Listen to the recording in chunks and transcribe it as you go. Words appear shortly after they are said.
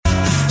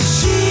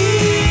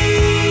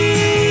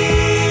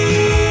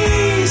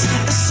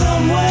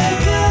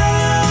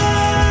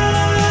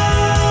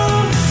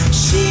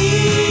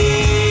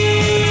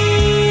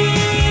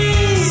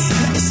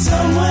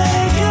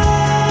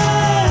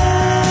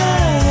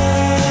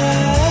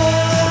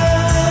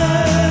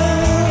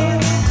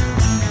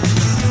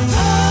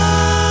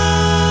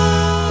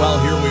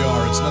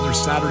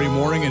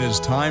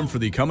time for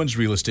the Cummins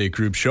Real Estate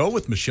Group show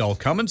with Michele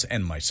Cummins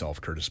and myself,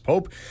 Curtis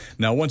Pope.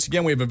 Now, once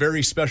again, we have a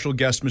very special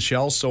guest,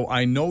 Michele, so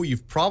I know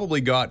you've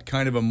probably got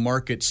kind of a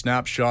market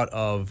snapshot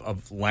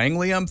of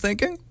Langley, I'm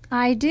thinking?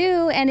 I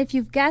do, and if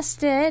you've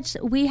guessed it,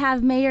 we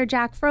have Mayor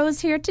Jack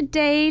Froese here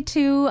today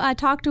to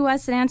talk to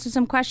us and answer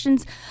some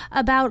questions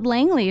about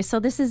Langley. So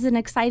this is an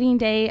exciting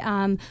day.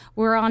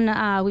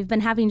 We've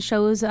been having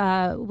shows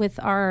with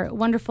our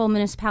wonderful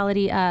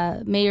municipality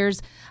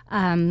mayors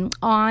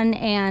on,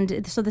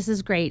 and so this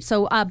is great.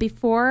 So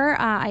before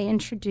I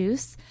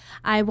introduce,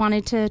 I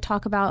wanted to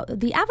talk about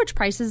the average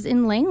prices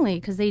in Langley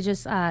because they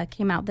just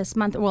came out this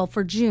month, well,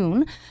 for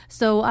June.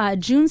 So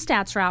June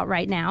stats are out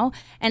right now,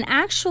 and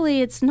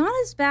actually it's not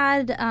as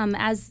bad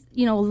as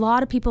a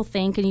lot of people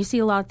think, and you see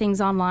a lot of things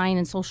online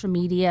and social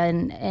media,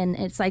 and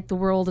it's like the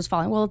world is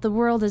falling. Well, the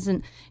world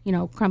isn't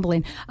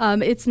crumbling.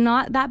 It's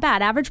not that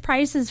bad. Average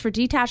prices for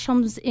detached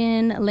homes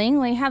in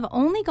Langley have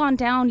only gone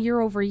down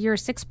year over year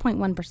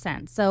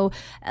 6.1%. So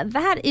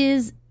that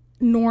is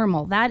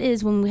normal. That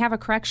is when we have a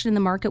correction in the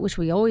market, which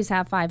we always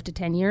have 5 to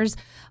 10 years,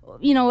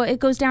 it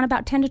goes down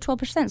about 10 to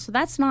 12%. So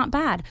that's not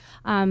bad.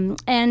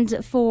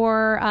 And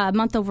for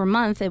month over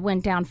month, it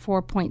went down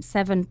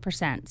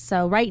 4.7%.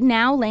 So right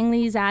now,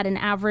 Langley's at an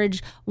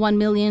average $1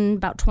 million,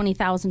 about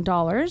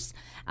 $20,000.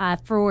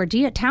 For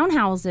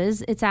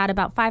townhouses, it's at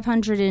about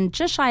 500 and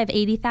just shy of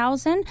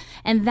 80,000,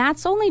 and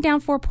that's only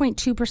down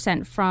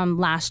 4.2% from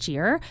last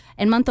year.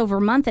 And month over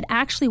month, it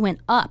actually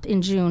went up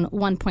in June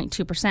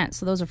 1.2%.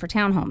 So those are for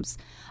townhomes.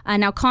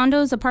 Now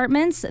condos,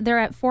 apartments, they're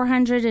at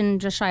 400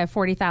 and just shy of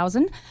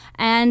 40,000,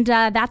 and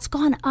that's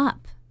gone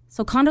up.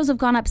 So condos have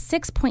gone up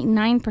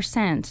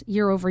 6.9%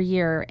 year over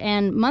year,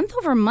 and month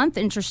over month,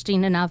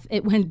 interesting enough,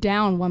 it went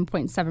down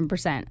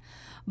 1.7%.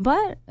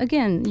 But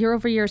again, year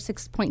over year,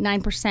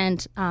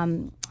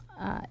 6.9%.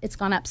 It's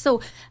gone up.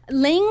 So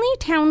Langley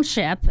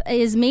Township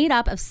is made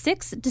up of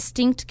 6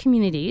 distinct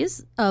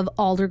communities of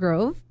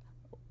Aldergrove,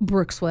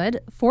 Brookswood,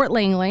 Fort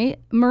Langley,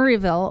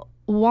 Murrayville,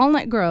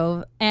 Walnut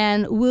Grove,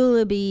 and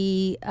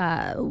Willowbrook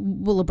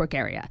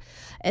area.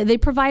 They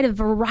provide a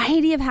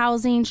variety of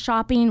housing,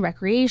 shopping,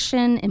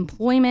 recreation,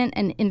 employment,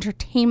 and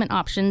entertainment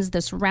options. The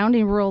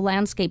surrounding rural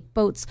landscape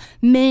boasts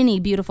many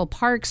beautiful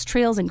parks,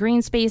 trails, and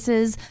green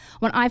spaces.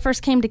 When I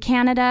first came to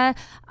Canada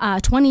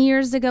 21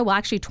 years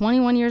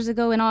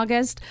ago in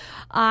August,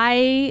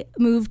 I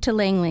moved to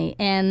Langley,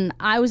 and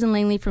I was in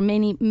Langley for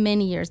many,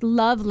 many years.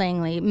 Love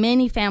Langley.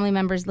 Many family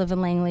members live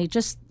in Langley.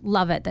 Just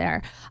love it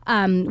there.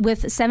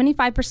 With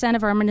 75%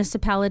 of our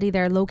municipality,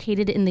 they're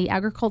located in the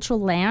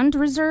agricultural land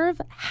reserve.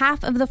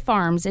 Half of the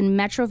farms in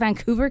Metro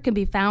Vancouver can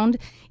be found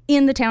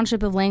in the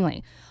Township of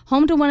Langley.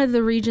 Home to one of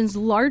the region's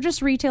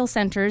largest retail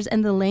centers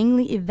and the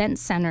Langley Event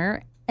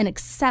Center, an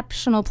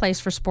exceptional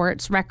place for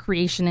sports,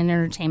 recreation, and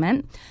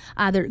entertainment.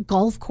 There are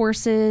golf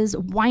courses,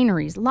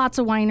 wineries, lots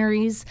of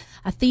wineries,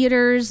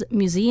 theaters,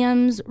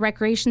 museums,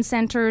 recreation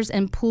centers,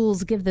 and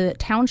pools give the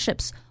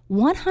township's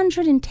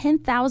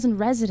 110,000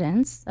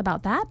 residents,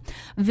 about that,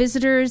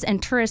 visitors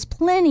and tourists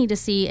plenty to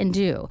see and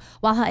do,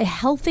 while a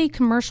healthy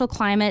commercial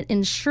climate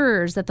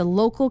ensures that the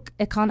local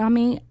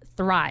economy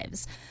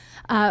thrives.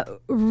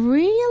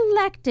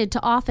 Re-elected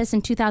to office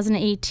in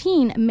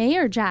 2018,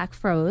 Mayor Jack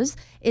Froese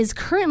is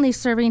currently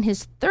serving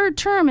his 3rd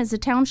term as the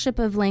Township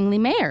of Langley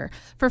mayor.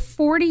 For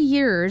 40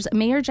 years,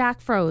 Mayor Jack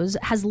Froese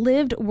has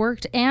lived,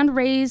 worked, and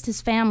raised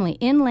his family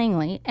in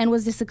Langley and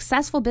was a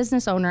successful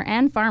business owner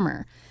and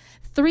farmer.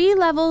 3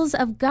 levels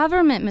of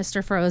government,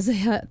 Mr.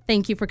 Froese,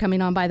 thank you for coming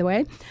on, by the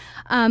way,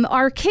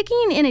 are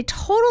kicking in a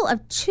total of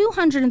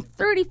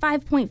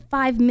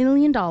 $235.5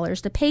 million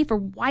to pay for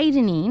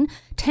widening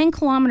 10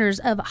 kilometers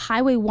of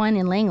Highway 1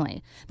 in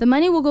Langley. The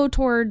money will go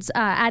towards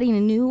adding a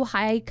new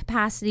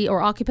high-capacity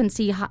or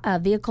occupancy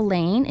vehicle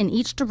lane in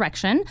each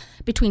direction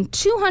between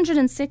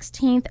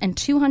 216th and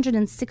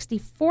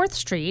 264th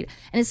Street,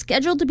 and is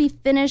scheduled to be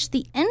finished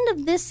the end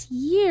of this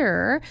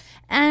year.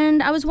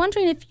 And I was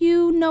wondering if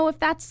you know if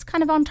that's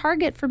kind of on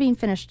target for being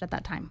finished at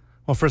that time.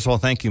 Well, first of all,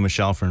 thank you,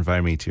 Michele, for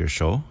inviting me to your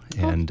show.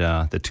 And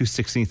the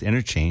 216th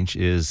interchange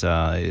is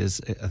I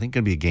think, going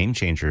to be a game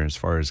changer as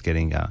far as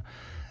getting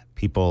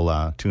people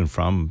to and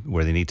from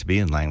where they need to be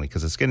in Langley,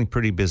 because it's getting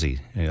pretty busy.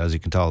 As you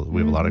can tell,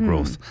 we have a lot of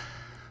growth.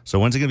 So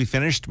when's it going to be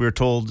finished? We were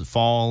told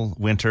fall,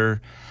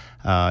 winter.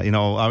 I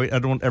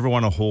don't ever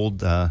want to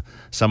hold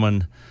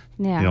someone,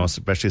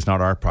 especially it's not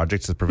our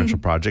project, it's a provincial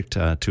project,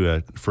 to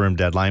a firm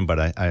deadline.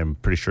 But I'm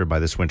pretty sure by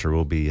this winter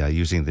we'll be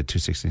using the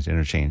 216th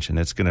interchange, and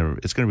it's gonna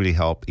really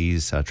help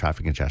ease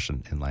traffic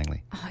congestion in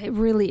Langley. Oh, it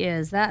really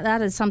is.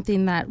 That is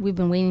something that we've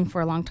been waiting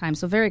for a long time.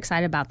 So very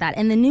excited about that.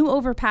 And the new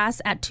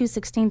overpass at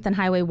 216th and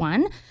Highway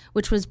 1,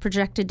 which was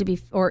projected to be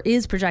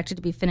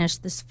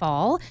finished this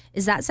fall,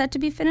 is that set to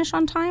be finished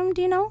on time?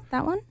 Do you know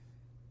that one?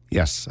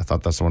 Yes, I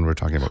thought that's the one we were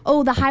talking about.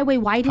 Oh, the highway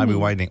widening. Highway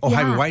widening. Oh, yeah.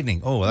 Highway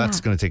widening. Oh, well, that's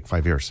going to take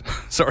 5 years.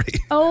 Sorry.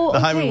 Oh, The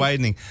highway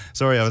widening.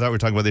 Sorry, I thought we were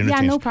talking about the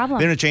interchange. Yeah, no problem.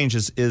 The interchange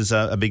is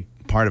a big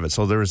part of it.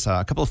 So there was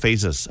a couple of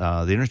phases.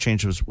 The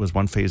interchange was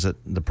one phase that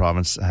the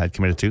province had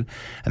committed to,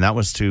 and that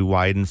was to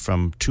widen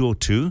from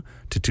 202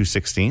 to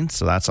 216.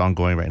 So that's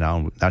ongoing right now,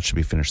 and that should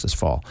be finished this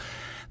fall.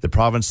 The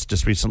province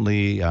just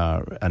recently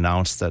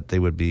announced that they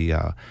would be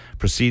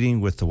proceeding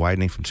with the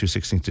widening from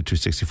 216 to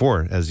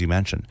 264, as you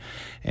mentioned.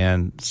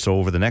 And so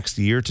over the next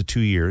year to 2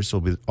 years,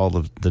 all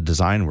of the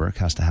design work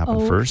has to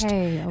happen first.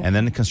 And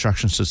then the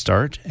construction should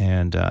start.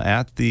 And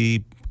at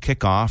the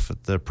kickoff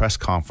at the press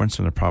conference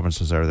when the province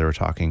was there, they were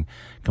talking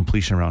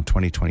completion around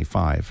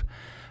 2025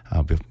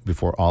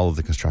 before all of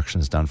the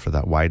construction is done for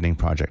that widening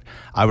project.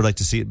 I would like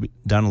to see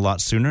it done a lot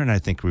sooner, and I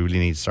think we really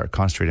need to start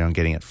concentrating on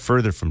getting it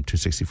further from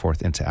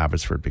 264th into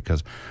Abbotsford,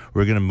 because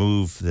we're going to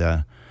move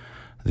the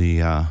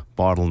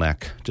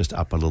bottleneck just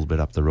up a little bit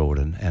up the road,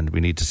 and we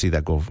need to see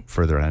that go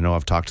further. And I know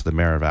I've talked to the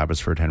Mayor of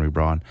Abbotsford, Henry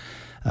Braun.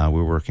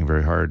 We're working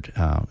very hard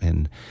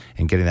in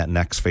getting that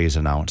next phase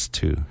announced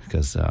too,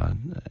 because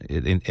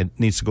it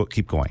needs to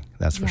keep going.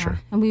 That's for sure.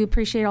 And we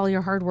appreciate all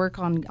your hard work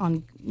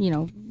on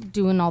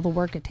doing all the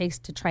work it takes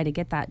to try to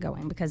get that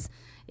going, because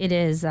it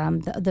is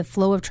the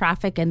flow of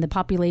traffic and the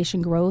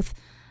population growth.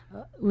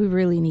 We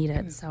really need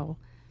it. So,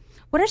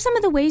 what are some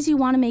of the ways you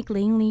want to make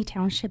Langley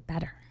Township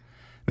better?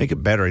 Make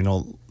it better.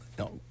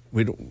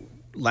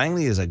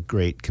 Langley is a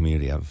great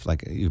community.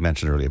 Like you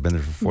mentioned earlier, I've been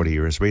there for 40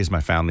 years, raised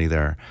my family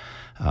there.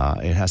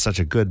 It has such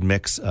a good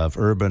mix of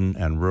urban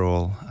and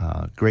rural,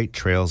 great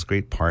trails,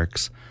 great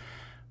parks.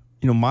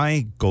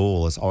 My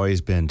goal has always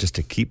been just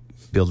to keep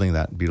building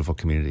that beautiful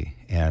community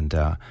and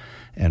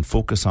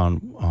focus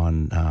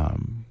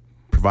on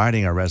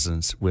providing our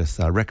residents with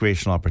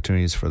recreational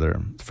opportunities for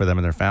them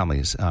and their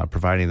families,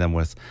 providing them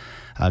with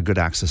good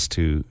access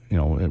to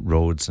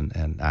roads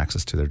and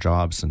access to their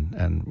jobs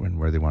and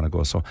where they want to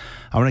go. So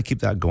I want to keep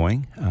that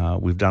going.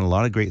 We've done a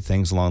lot of great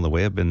things along the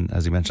way. I've been,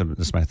 as you mentioned,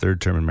 this is my third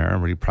term in mayor.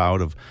 I'm really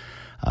proud of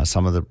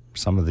some of the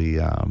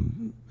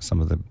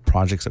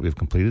projects that we've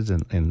completed.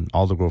 In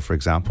Aldergrove, for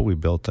example, we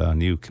built a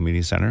new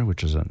community center,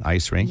 which is an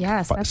ice rink,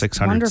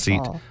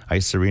 600-seat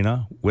ice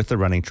arena with a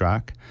running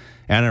track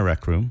and a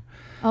rec room.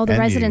 Oh, the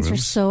residents are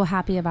so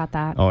happy about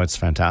that. Oh, it's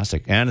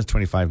fantastic. And a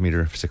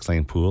 25-meter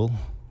 6-lane pool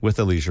with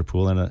a leisure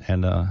pool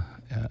and the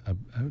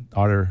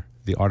Otter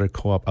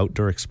Co-op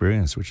outdoor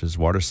experience, which is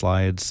water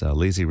slides,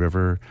 lazy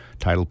river,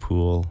 tidal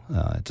pool,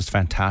 just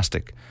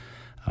fantastic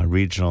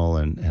regional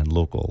and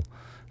local.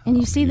 And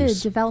you see the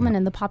development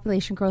and the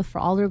population growth for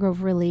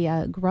Aldergrove really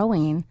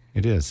growing.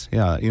 It is,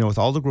 yeah. With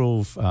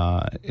Aldergrove,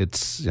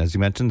 it's, as you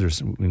mentioned,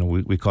 there's,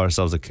 we call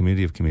ourselves a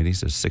community of communities.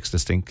 There's 6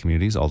 distinct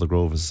communities.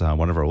 Aldergrove is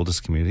one of our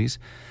oldest communities,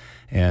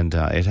 and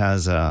it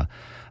has a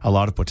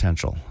lot of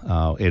potential.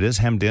 It is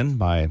hemmed in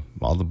by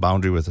all the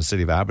boundary with the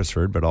city of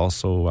Abbotsford, but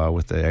also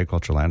with the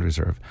Agricultural Land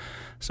Reserve.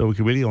 So we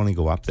could really only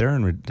go up there,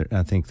 and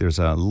I think there's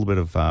a little bit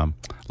of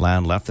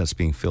land left that's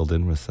being filled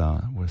in with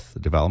the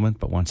development.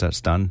 But once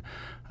that's done,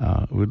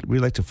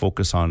 we'd like to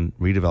focus on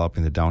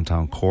redeveloping the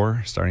downtown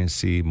core, starting to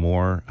see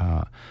more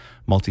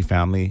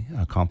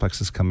multifamily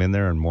complexes come in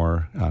there and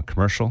more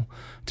commercial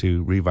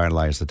to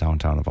revitalize the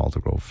downtown of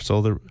Aldergrove.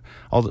 So the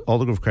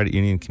Aldergrove Credit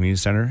Union Community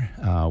Center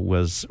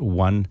was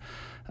one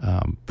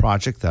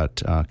project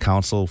that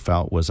council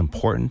felt was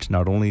important,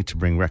 not only to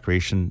bring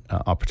recreation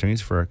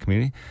opportunities for our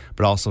community,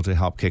 but also to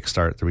help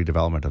kickstart the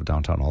redevelopment of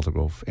downtown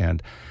Aldergrove.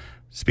 And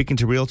speaking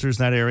to realtors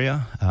in that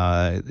area,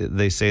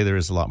 they say there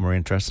is a lot more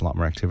interest, a lot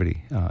more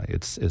activity.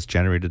 It's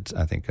generated,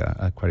 I think,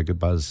 quite a good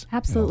buzz.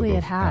 Absolutely,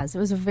 it has. Yeah.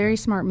 It was a very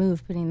smart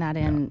move putting that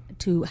in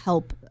to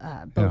help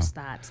boost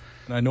that.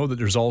 And I know that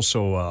there's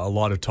also a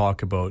lot of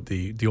talk about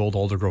the old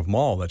Aldergrove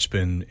Mall that's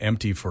been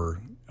empty for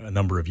a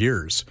number of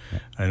years. Yeah.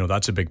 I know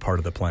that's a big part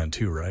of the plan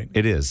too, right?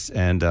 It is.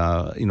 And,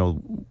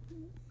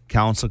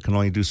 council can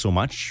only do so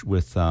much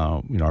with,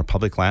 our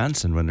public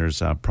lands. And when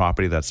there's a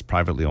property that's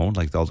privately owned,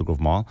 like the Aldergrove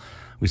Mall,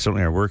 we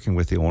certainly are working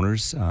with the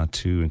owners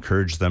to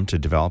encourage them to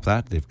develop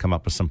that. They've come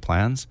up with some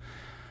plans,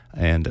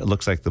 and it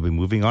looks like they'll be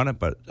moving on it,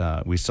 but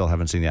we still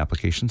haven't seen the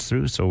applications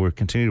through. So we're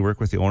continuing to work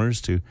with the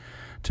owners to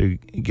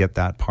get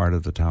that part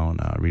of the town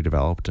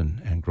redeveloped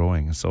and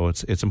growing. And so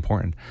it's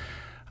important.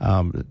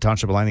 The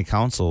Township of Langley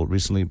Council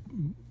recently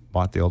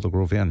bought the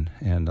Aldergrove Inn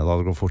and the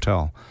Aldergrove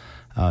Hotel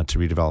to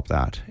redevelop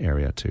that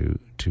area. To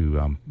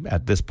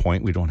at this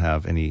point, we don't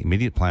have any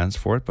immediate plans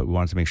for it, but we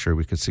wanted to make sure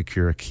we could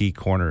secure a key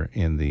corner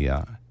in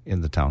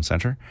the town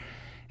center,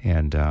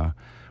 and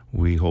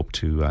we hope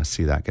to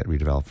see that get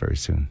redeveloped very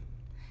soon.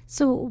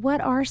 So what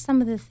are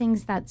some of the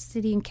things that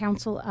city and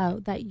council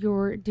that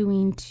you're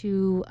doing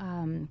to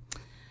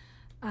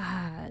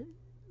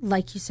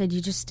like you said,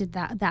 you just did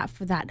that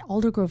for that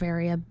Aldergrove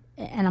area,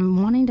 and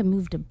I'm wanting to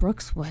move to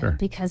Brookswood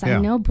because I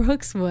know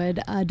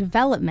Brookswood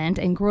development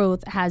and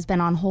growth has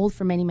been on hold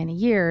for many, many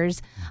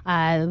years.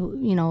 There's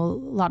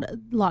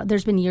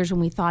been years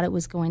when we thought it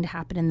was going to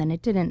happen and then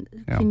it didn't.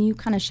 Yeah. Can you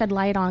kind of shed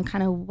light on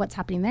kind of what's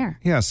happening there?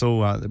 Yeah,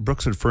 so the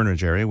Brookswood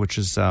Fernage area, which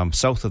is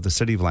south of the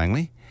city of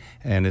Langley,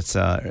 and it's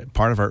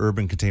part of our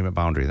urban containment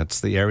boundary.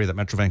 That's the area that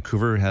Metro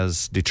Vancouver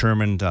has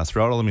determined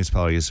throughout all the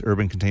municipalities,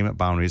 urban containment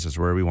boundaries is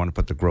where we want to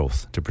put the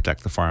growth to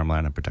protect the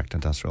farmland and protect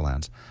industrial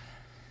lands.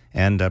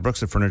 And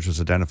Brookswood Frontage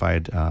was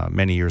identified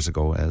many years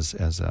ago as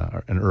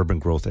an urban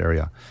growth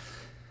area.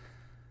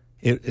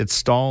 It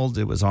stalled.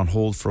 It was on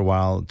hold for a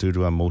while due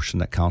to a motion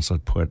that council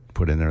had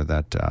put in there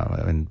that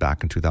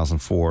back in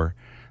 2004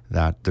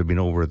 that there'd be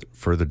no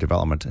further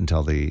development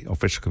until the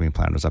official community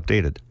plan was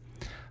updated.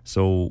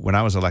 So when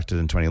I was elected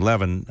in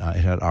 2011,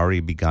 it had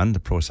already begun the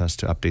process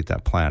to update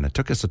that plan. It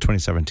took us to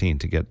 2017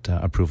 to get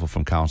approval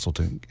from council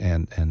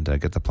and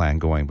get the plan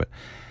going. But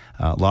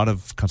a lot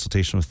of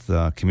consultation with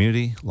the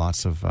community,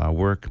 lots of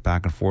work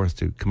back and forth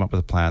to come up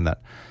with a plan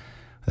that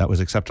was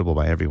acceptable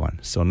by everyone.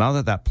 So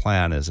now that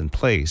plan is in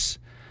place,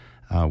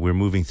 we're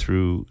moving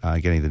through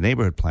getting the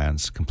neighborhood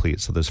plans complete.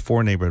 So there's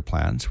 4 neighborhood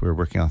plans. We're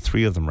working on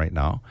 3 of them right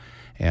now.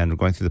 And we're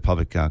going through the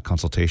public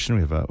consultation.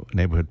 We have a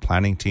neighborhood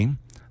planning team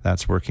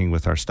that's working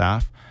with our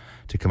staff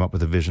to come up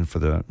with a vision for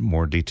the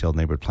more detailed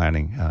neighborhood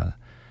planning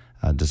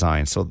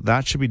design. So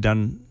that should be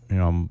done,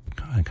 I'm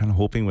kind of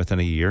hoping within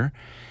a year.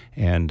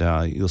 And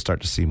you'll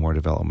start to see more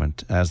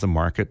development as the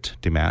market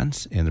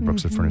demands in the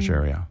Brookswood Frontage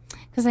area.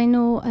 Because I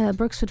know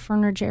Brookswood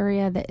Frontage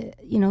area, that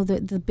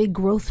the big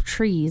growth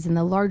trees and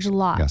the large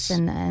lots, yes.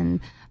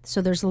 and so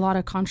there's a lot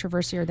of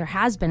controversy, or there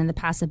has been in the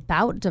past,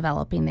 about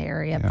developing the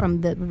area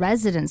from the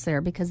residents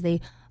there because they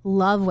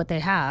love what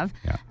they have.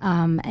 Yeah.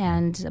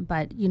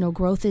 But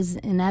growth is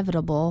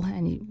inevitable,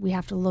 and we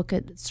have to look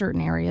at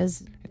certain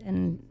areas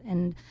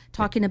and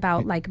talking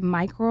about like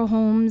micro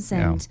homes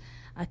and. Yeah.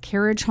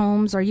 Carriage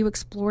homes. Are you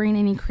exploring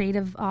any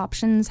creative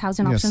options,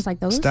 housing options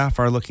like those? Staff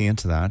are looking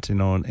into that, and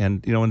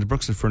in the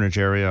Brookswood Frontage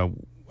area,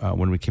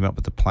 when we came up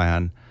with the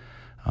plan,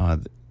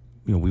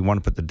 we want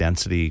to put the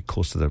density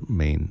close to the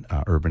main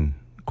urban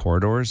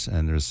corridors,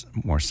 and there's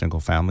more single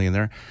family in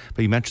there.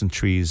 But you mentioned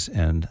trees,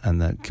 and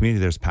the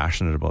community there's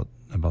passionate about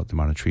the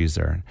amount of trees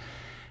there.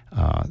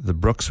 The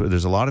Brookswood,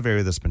 there's a lot of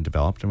area that's been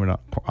developed, and we're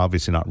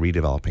obviously not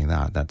redeveloping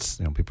that. That's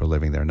people are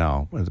living there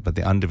now. But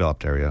the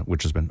undeveloped area,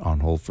 which has been on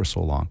hold for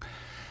so long,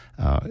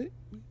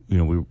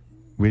 we're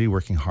really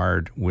working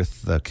hard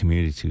with the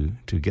community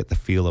to get the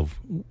feel of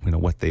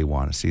what they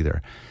want to see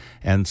there.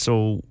 And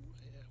so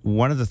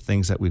one of the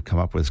things that we've come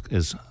up with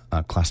is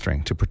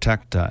clustering to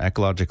protect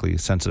ecologically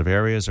sensitive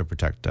areas or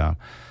protect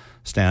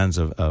stands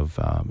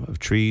of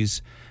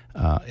trees.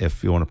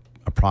 If you want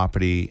a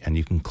property and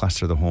you can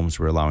cluster the homes,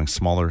 we're allowing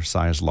smaller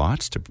size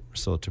lots to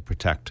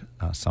protect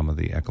some of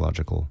the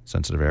ecological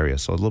sensitive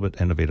areas. So a little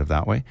bit innovative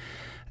that way.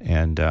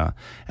 And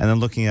then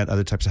looking at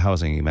other types of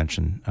housing. You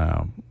mentioned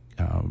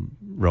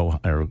row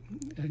or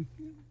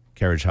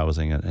carriage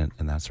housing and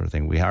that sort of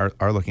thing. We are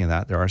looking at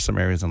that. There are some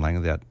areas in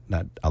Langley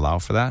that allow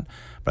for that,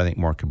 but I think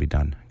more could be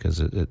done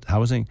because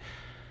housing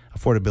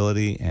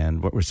affordability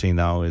and what we're seeing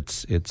now,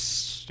 it's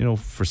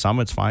for some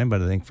it's fine,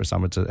 but I think for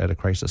some it's at a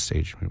crisis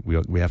stage.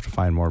 We have to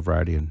find more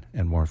variety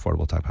and more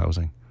affordable type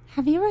housing.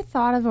 Have you ever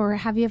thought of, or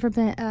have you ever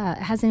been?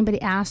 Has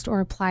anybody asked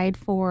or applied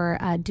for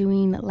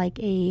doing like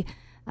a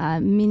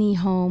mini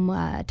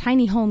home,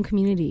 tiny home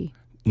community?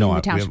 No, in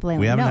the Township of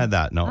Langley? We haven't had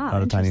that. No,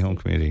 not a tiny home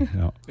community.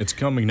 No. It's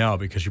coming now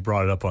because you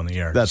brought it up on the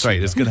air. That's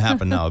right. It's going to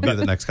happen now. It'll be at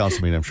the next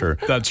council meeting, I'm sure.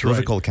 That's right.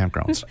 Those are called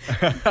campgrounds.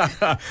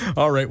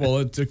 All right.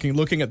 Well,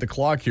 looking at the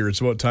clock here,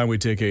 it's about time we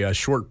take a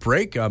short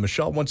break.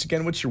 Michelle, once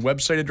again, what's your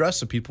website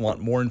address if people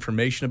want more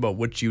information about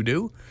what you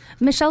do?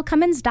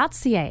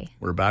 MicheleCummins.ca.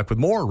 We're back with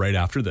more right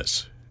after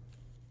this.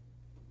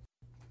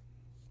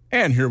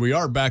 And here we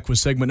are back with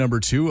segment number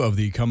 2 of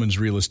the Cummins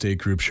Real Estate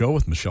Group show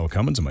with Michele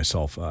Cummins and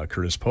myself,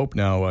 Curtis Pope.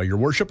 Now, Your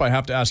Worship, I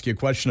have to ask you a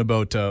question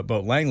about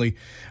Langley,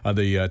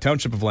 the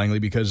Township of Langley,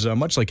 because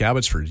much like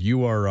Abbotsford,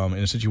 you are in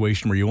a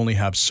situation where you only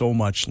have so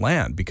much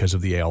land because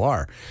of the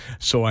ALR.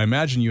 So I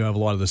imagine you have a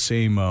lot of the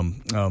same,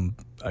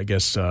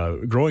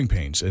 growing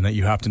pains, and that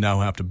you have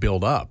to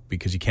build up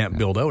because you can't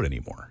build out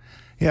anymore.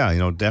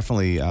 Yeah,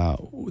 definitely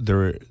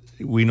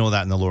we know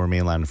that in the Lower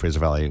Mainland and Fraser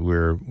Valley,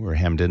 we're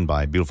hemmed in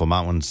by beautiful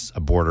mountains, a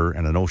border,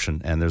 and an ocean,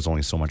 and there's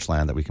only so much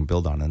land that we can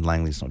build on, and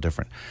Langley's no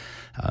different.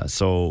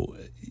 So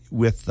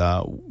with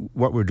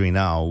what we're doing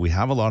now, we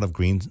have a lot of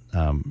green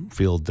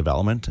field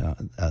development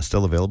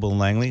still available in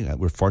Langley.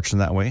 We're fortunate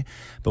that way,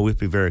 but we have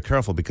to be very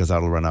careful because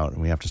that'll run out,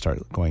 and we have to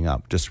start going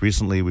up. Just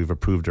recently, we've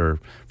approved our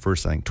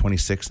first,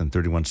 26 and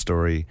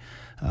 31-story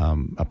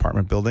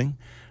apartment building,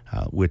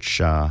 which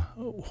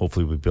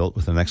hopefully will be built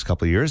within the next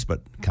couple of years, but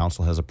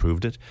council has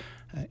approved it.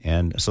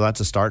 And so that's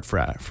a start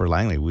for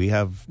Langley. We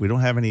don't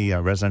have any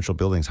residential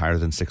buildings higher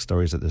than 6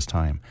 stories at this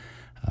time.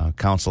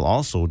 Council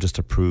also just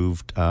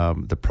approved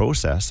the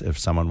process if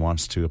someone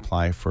wants to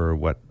apply for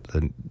what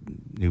the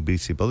new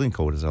BC Building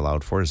Code is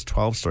allowed for is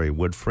 12-story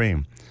wood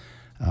frame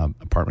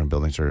apartment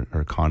buildings or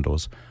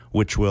condos,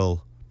 which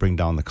will bring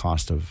down the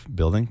cost of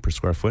building per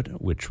square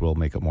foot, which will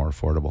make it more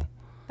affordable.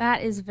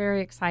 That is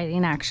very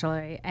exciting,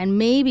 actually. And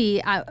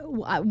maybe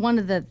one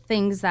of the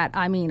things that,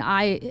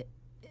 I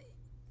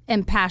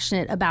am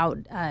passionate about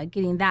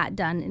getting that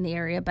done in the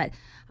area, but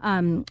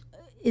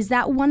is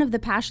that one of the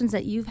passions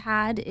that you've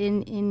had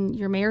in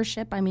your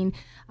mayorship?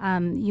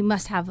 You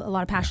must have a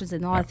lot of passions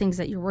and a lot of things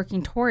that you're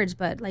working towards,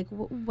 but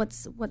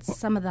what's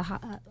some of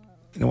the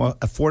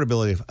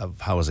Affordability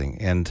of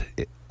housing, and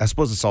I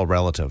suppose it's all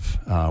relative.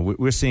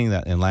 We're seeing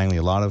that in Langley,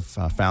 a lot of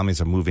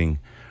families are moving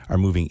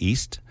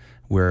east,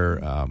 where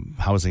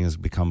housing has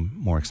become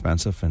more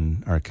expensive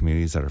in our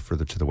communities that are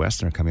further to the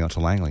west and are coming out to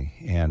Langley.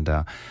 And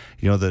the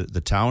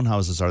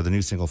townhouses are the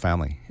new single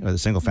family. The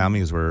single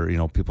family is where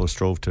people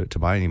strove to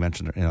buy. And you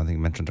mentioned, I think you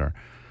mentioned our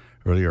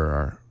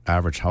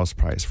average house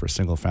price for a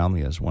single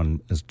family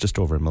is just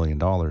over $1 million.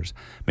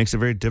 Makes it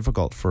very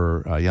difficult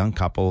for a young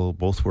couple,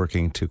 both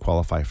working, to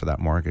qualify for that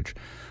mortgage.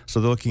 So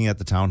they're looking at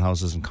the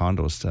townhouses and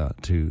condos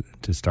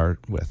to start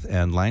with.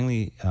 And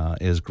Langley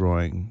is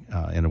growing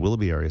in the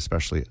Willoughby area,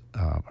 especially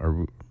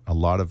a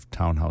lot of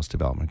townhouse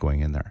development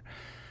going in there.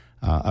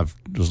 I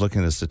was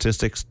looking at the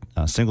statistics.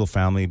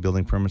 Single-family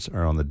building permits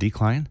are on the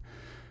decline.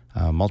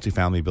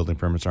 Multifamily building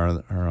permits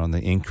are on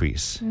the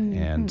increase. Mm-hmm.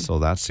 And so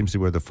that seems to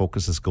be where the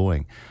focus is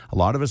going. A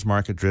lot of it's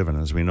market-driven.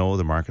 As we know,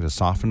 the market has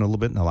softened a little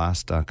bit in the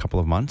last couple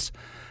of months.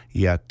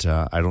 Yet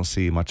I don't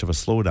see much of a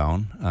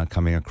slowdown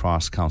coming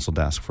across council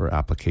desk for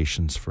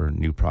applications for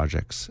new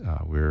projects.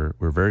 We're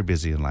very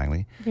busy in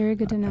Langley. Very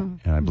good to know.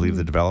 And I believe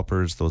the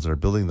developers, those that are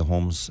building the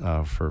homes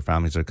for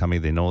families that are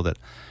coming, they know that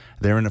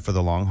they're in it for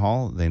the long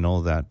haul. They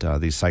know that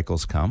these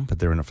cycles come, but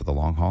they're in it for the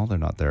long haul. They're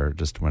not there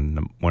just when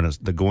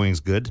the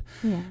going's good.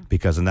 Yeah.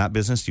 Because in that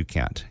business, you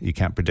can't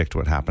predict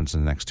what happens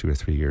in the next 2 or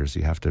 3 years.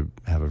 You have to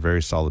have a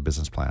very solid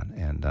business plan.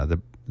 And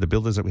the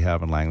builders that we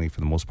have in Langley, for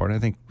the most part, I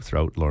think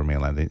throughout Lower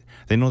Mainland,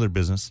 they know their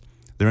business.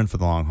 They're in for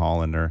the long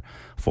haul, and they're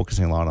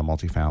focusing a lot on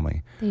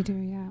multifamily. They do,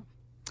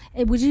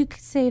 yeah. Would you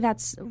say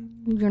that's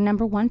your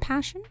number one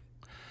passion,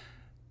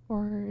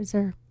 or is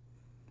there?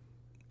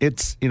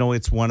 It's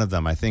one of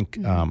them. I think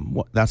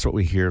that's what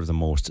we hear of the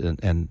most,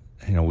 and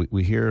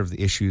we hear of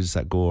the issues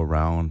that go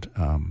around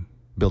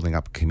building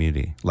up a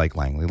community like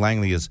Langley.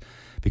 Langley is,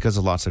 because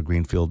of lots of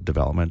greenfield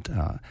development.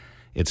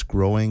 It's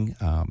growing.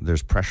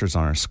 There's pressures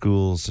on our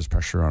schools. There's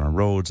pressure on our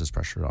roads. There's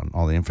pressure on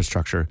all the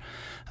infrastructure.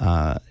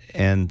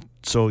 And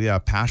so,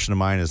 passion of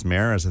mine as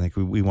mayor is I think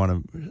we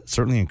want to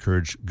certainly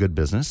encourage good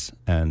business.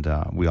 And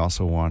we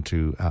also want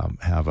to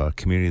have a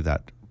community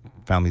that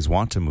families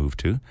want to move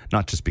to,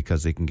 not just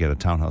because they can get a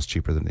townhouse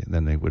cheaper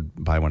than they would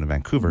buy one in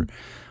Vancouver.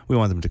 We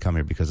want them to come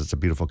here because it's a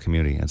beautiful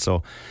community. And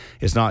so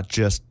it's not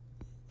just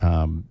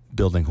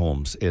building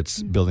homes,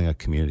 it's building a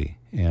community.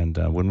 And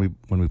when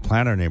we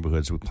plan our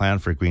neighborhoods, we plan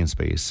for green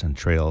space and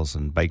trails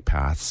and bike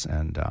paths,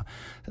 and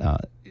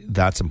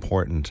that's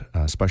important,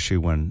 especially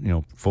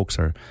when folks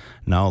are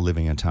now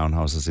living in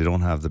townhouses. They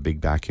don't have the big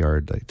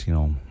backyard. Like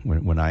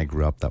when I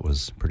grew up, that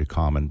was pretty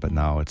common, but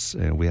now it's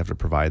we have to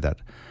provide that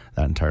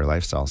entire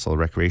lifestyle. So the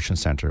recreation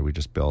center we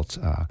just built,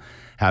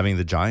 having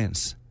the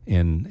Giants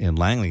in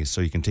Langley,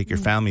 so you can take your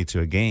family to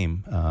a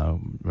game,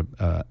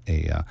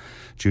 a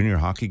junior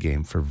hockey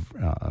game for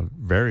a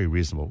very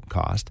reasonable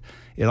cost.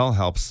 It all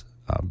helps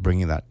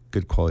bringing that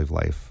good quality of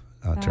life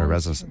to our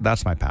residents.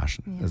 That's my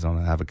passion, is to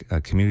have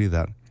a community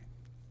that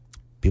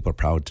people are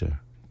proud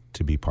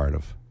to be part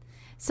of.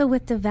 So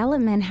with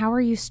development, how are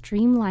you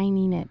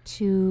streamlining it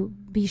to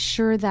be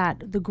sure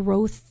that the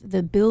growth,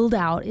 the build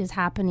out is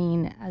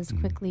happening as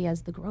quickly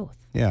as the growth?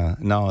 Yeah,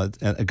 no,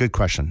 a good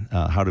question.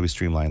 How do we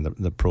streamline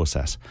the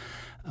process?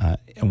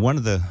 And one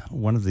of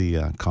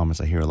the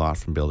comments I hear a lot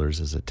from builders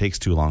is it takes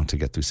too long to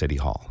get through City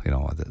Hall.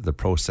 The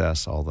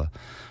process, all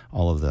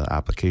of the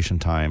application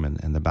time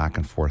and the back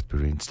and forth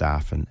between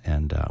staff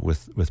and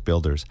with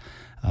builders.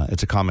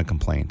 It's a common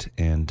complaint,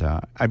 and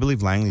I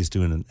believe Langley's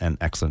doing an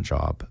excellent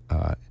job.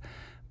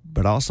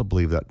 But I also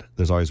believe that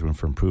there's always room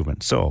for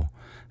improvement. So,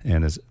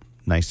 and it's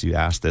nice you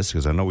asked this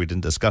because I know we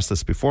didn't discuss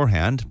this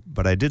beforehand,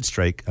 but I did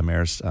strike a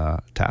mayor's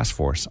task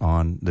force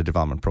on the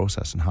development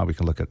process and how we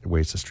can look at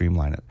ways to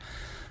streamline it.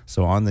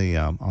 So on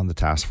the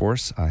task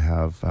force, I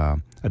have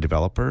a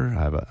developer,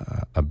 I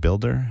have a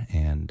builder,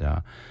 and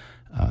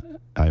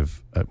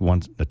I've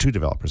two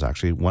developers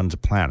actually. One's a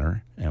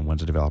planner, and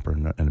one's a developer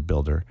and a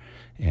builder,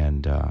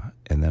 and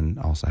then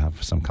also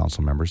have some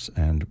council members.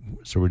 And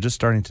so we're just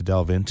starting to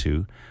delve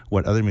into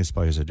what other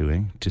municipalities are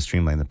doing to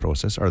streamline the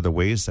process. Are there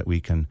ways that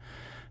we can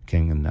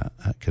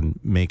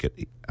make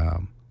it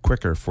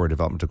quicker for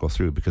development to go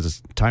through?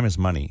 Because time is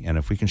money, and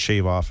if we can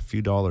shave off a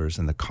few dollars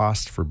in the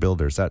cost for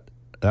builders,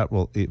 that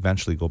will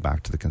eventually go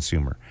back to the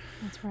consumer.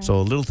 That's right.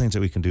 So little things that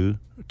we can do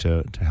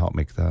to help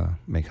make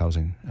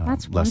housing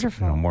less,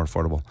 more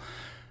affordable.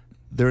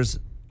 There's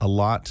a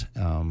lot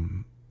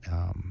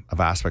of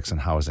aspects in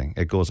housing.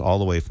 It goes all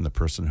the way from the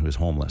person who is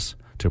homeless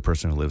to a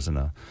person who lives in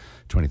a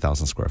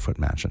 20,000 square foot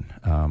mansion.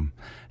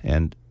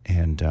 And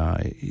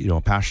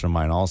a passion of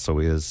mine also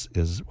is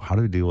how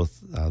do we deal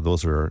with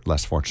those who are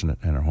less fortunate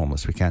and are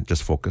homeless? We can't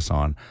just focus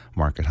on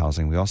market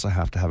housing. We also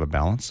have to have a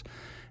balance.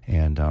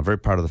 And I'm very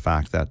proud of the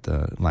fact that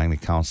the Langley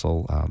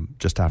Council,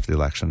 just after the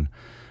election,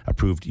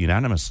 approved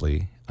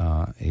unanimously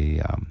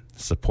a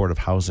supportive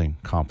housing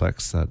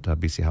complex that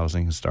BC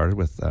Housing has started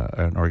with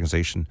an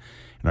organization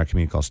in our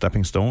community called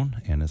Stepping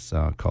Stone, and it's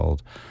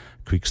called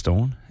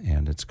Creekstone,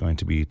 and it's going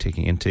to be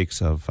taking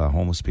intakes of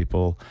homeless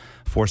people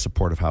for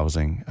supportive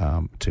housing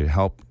to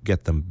help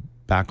get them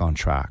back on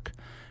track.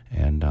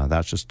 And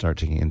that's just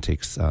starting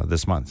intakes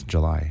this month,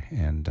 July.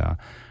 And I'm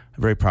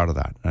very proud of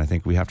that. And I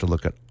think we have to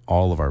look at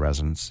all of our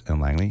residents in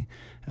Langley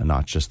and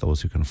not just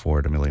those who can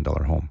afford $1 million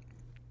home.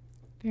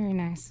 Very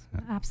nice.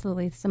 Yeah.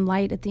 Absolutely. Some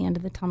light at the end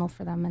of the tunnel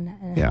for them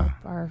and yeah. help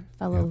our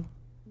fellow.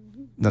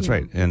 Yeah. That's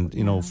right. And,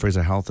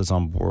 Fraser Health is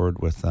on board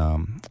with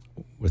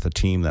a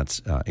team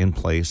that's in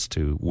place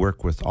to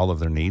work with all of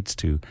their needs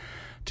to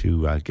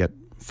get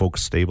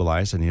folks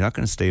stabilized. And you're not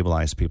going to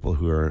stabilize people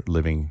who are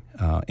living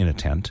in a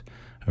tent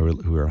or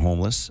who are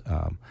homeless.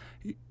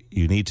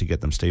 You need to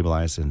get them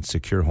stabilized in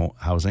secure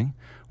housing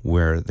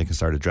where they can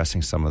start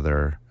addressing some of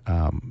their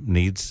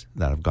needs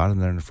that have gotten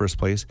there in the first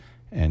place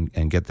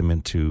and get them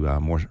into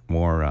more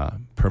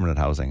permanent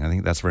housing. I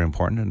think that's very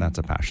important, and that's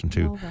a passion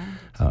too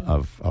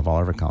of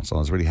all of our council. I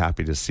was really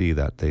happy to see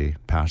that they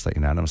passed that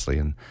unanimously.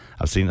 And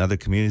I've seen other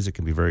communities it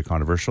can be very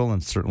controversial,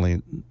 and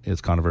certainly it's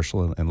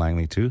controversial in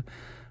Langley too.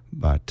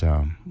 But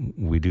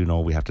we do know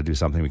we have to do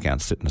something. We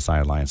can't sit in the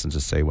sidelines and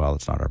just say, well,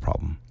 it's not our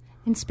problem.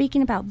 And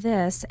speaking about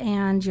this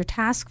and your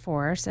task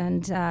force,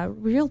 and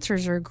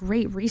realtors are a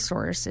great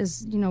resource.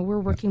 As you know, we're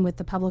working with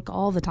the public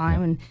all the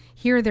time and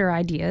hear their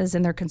ideas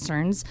and their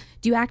concerns.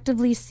 Do you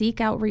actively seek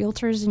out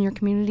realtors in your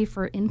community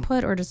for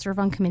input or to serve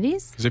on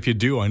committees? Because if you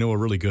do, I know a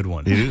really good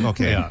one. You do?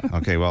 Okay. Yeah.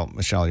 Okay. Well,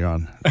 Michele, you're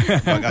on.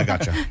 I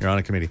gotcha. You're on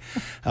a committee.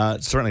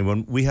 Certainly,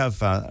 when we have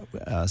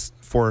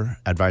 4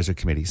 advisory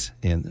committees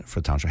for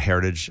the township: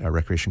 Heritage,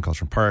 Recreation,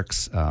 Culture, and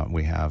Parks.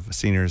 We have a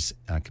Seniors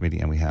Committee,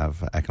 and we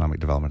have Economic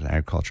Development and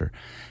Agriculture.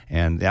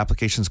 And the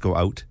applications go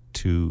out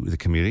to the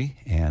community,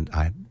 and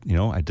I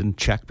didn't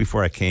check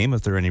before I came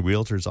if there are any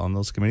realtors on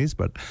those committees,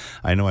 but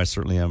I know I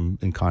certainly am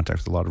in contact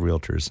with a lot of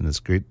realtors, and it's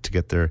great to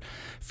get their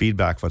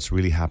feedback of what's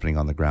really happening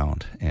on the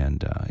ground.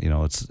 And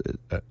it's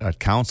at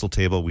council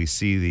table we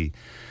see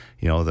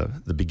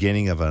the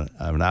beginning of an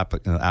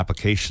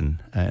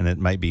application, and it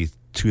might be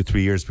 2 or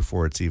 3 years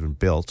before it's even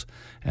built,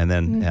 and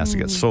then it has to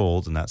get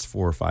sold, and that's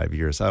 4 or 5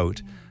 years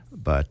out.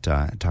 But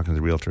talking to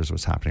the realtors,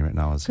 what's happening right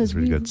now is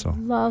really good. So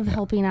love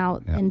helping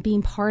out and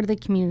being part of the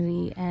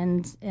community,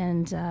 and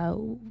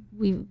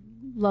we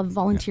love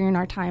volunteering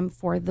our time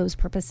for those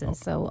purposes.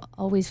 So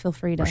always feel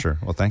free to for sure.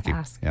 Well, thank you.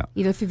 Ask. Yeah.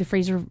 Either through the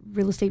Fraser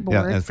Real Estate Board.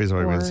 Yeah, and Fraser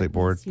Real Estate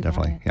Board,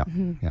 definitely. Yeah,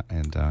 yeah,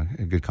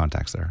 and good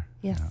contacts there.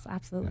 Yes,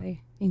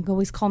 absolutely. Yeah. You can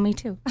always call me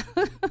too.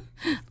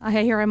 I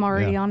hear I'm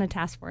already on a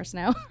task force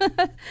now.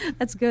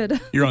 That's good.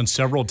 You're on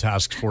several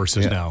task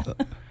forces now.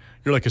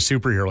 You're like a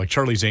superhero, like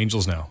Charlie's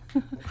Angels now.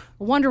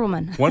 Wonder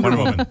Woman. Wonder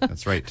Woman.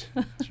 That's right.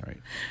 That's right.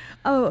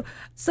 Oh,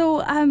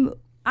 so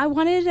I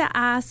wanted to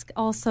ask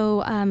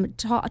also,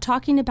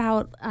 talking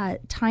about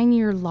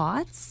tinier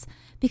lots,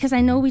 because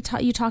I know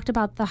you talked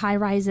about the high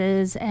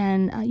rises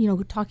and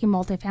talking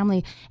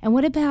multifamily. And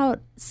what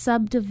about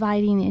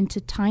subdividing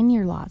into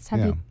tinier lots? Have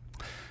you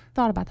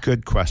thought about that?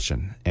 Good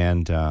question.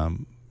 And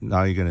now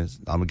I'm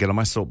gonna get on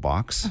my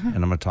soapbox, and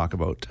I'm gonna talk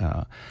about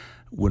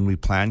when we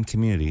plan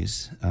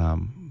communities.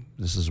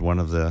 This is one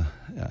of the,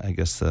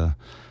 the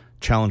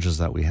challenges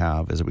that we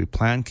have, is that we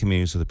plan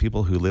communities for the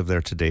people who live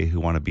there today who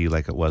want to be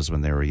like it was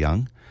when they were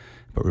young,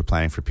 but we're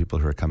planning for people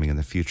who are coming in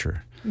the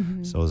future.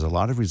 Mm-hmm. So there's a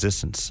lot of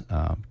resistance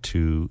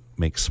to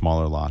make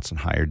smaller lots and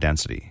higher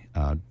density.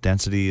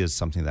 Density is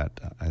something that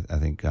I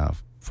think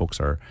folks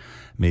are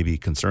maybe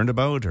concerned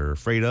about or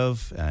afraid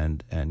of,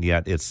 and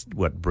yet it's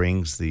what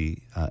brings the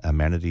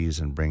amenities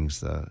and brings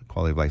the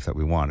quality of life that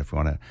we want. If we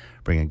want to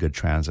bring in good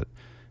transit,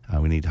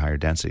 we need higher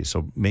density.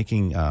 So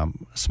making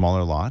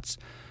smaller lots,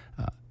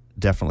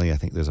 definitely I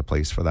think there's a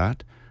place for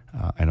that.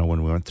 I know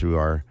when we went through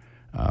our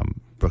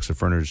Brookswood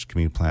Furniture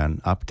Community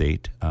Plan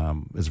update,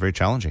 it was very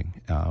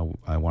challenging.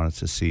 I wanted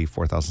to see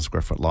 4,000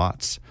 square foot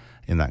lots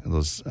in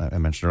those I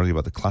mentioned earlier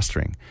about the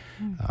clustering,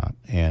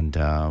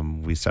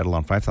 and we settled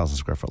on 5,000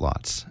 square foot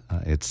lots.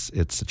 It's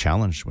a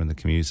challenge when the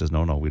community says,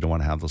 no, we don't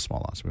want to have those small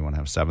lots. We want to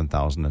have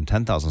 7,000 and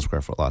 10,000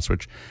 square foot lots,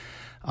 which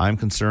I'm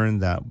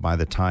concerned that by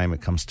the time it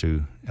comes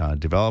to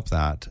develop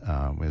that,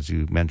 as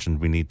you mentioned,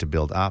 we need to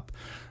build up.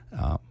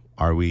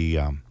 Are we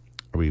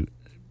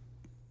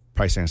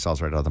pricing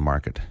ourselves right out of the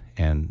market?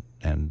 And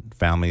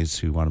families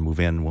who want to move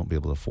in won't be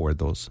able to afford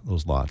those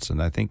lots.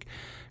 And I think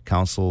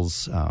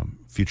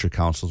future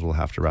councils will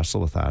have to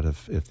wrestle with that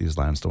if these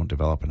lands don't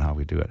develop and how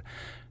we do it.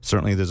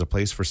 Certainly there's a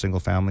place for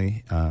single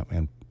family,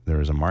 and there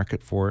is a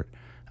market for it.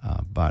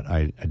 But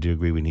I do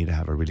agree we need to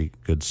have a really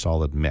good,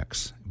 solid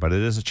mix. But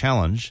it is a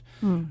challenge,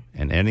 and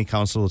any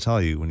council will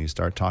tell you when you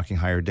start talking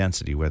higher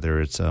density,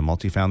 whether it's a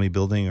multifamily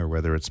building or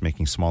whether it's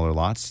making smaller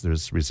lots,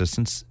 there's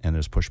resistance and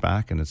there's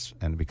pushback, and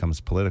it becomes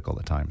political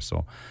at times.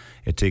 So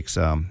it takes,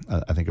 I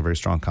think, a very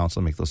strong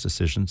council to make those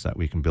decisions that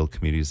we can build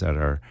communities that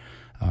are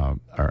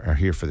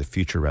here for the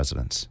future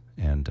residents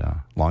and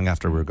long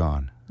after we're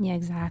gone. Yeah,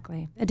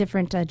 exactly. A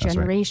different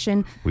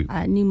generation,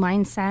 right. New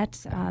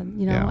mindset.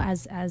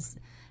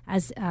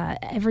 As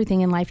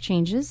everything in life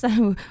changes,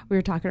 we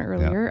were talking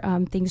earlier,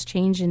 things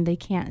change and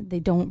they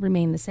don't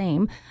remain the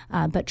same,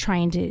 but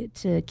trying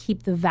to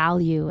keep the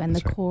value and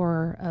the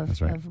core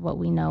of what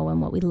we know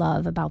and what we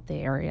love about the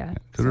area.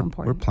 Because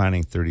we're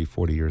planning 30,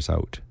 40 years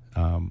out.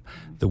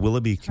 The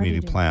Willoughby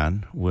Community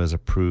Plan was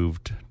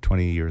approved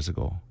 20 years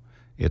ago.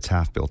 It's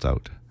half built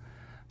out.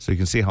 So you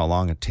can see how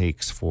long it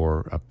takes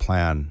for a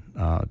plan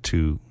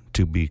to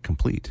be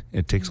complete.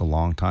 It takes a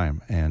long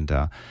time. And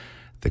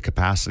the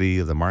capacity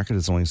of the market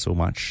is only so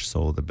much,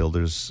 so the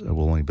builders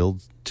will only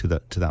build to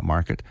that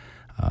market.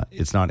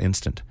 It's not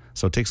instant.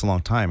 So it takes a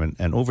long time.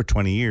 And over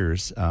 20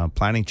 years,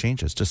 planning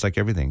changes, just like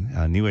everything.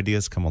 New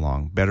ideas come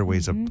along, better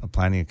ways of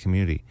planning a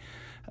community.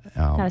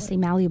 Gotta stay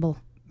malleable.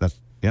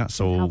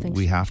 So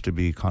we have to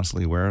be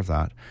constantly aware of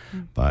that.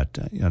 But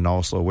and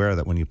also aware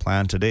that when you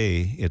plan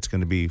today, it's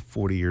going to be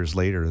 40 years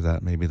later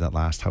that maybe that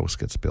last house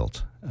gets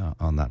built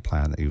on that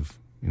plan that you've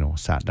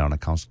sat down at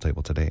council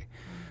table today.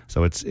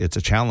 So it's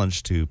a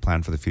challenge to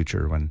plan for the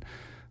future when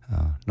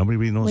nobody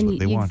really knows what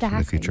they want in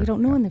the future. You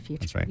don't know in the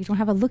future. That's right. You don't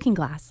have a looking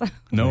glass.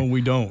 No,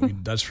 we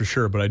don't. That's for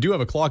sure. But I do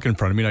have a clock in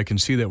front of me, and I can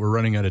see that we're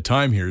running out of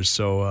time here.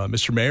 So,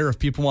 Mr. Mayor, if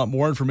people want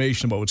more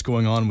information about what's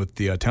going on with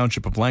the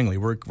Township of Langley,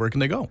 where can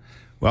they go?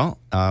 Well,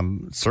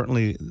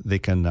 certainly they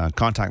can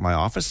contact my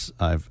office.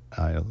 I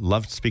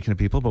love speaking to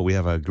people, but we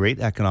have a great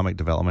economic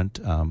development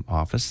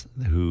office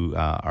who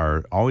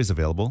are always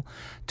available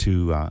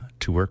to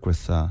work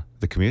with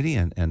the community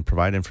and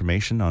provide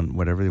information on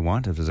whatever they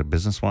want. If there's a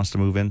business wants to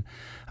move in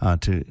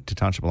to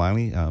Township of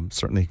Langley,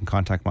 certainly you can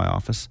contact my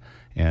office,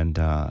 and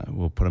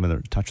we'll put them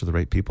in touch with the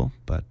right people.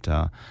 But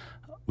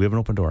we have an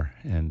open door,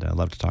 and I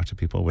love to talk to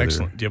people.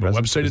 Excellent. Do you have a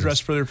website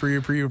address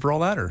for all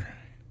that, or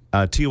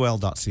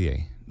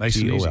TOL.ca? Nice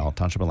and easy. TOL,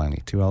 Township of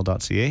Langley,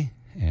 TOL.ca,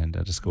 and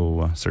just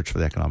go search for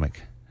the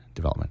economic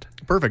development.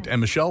 Perfect. And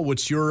Michele,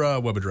 what's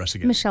your web address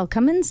again?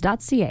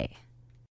 MicheleCummins.ca.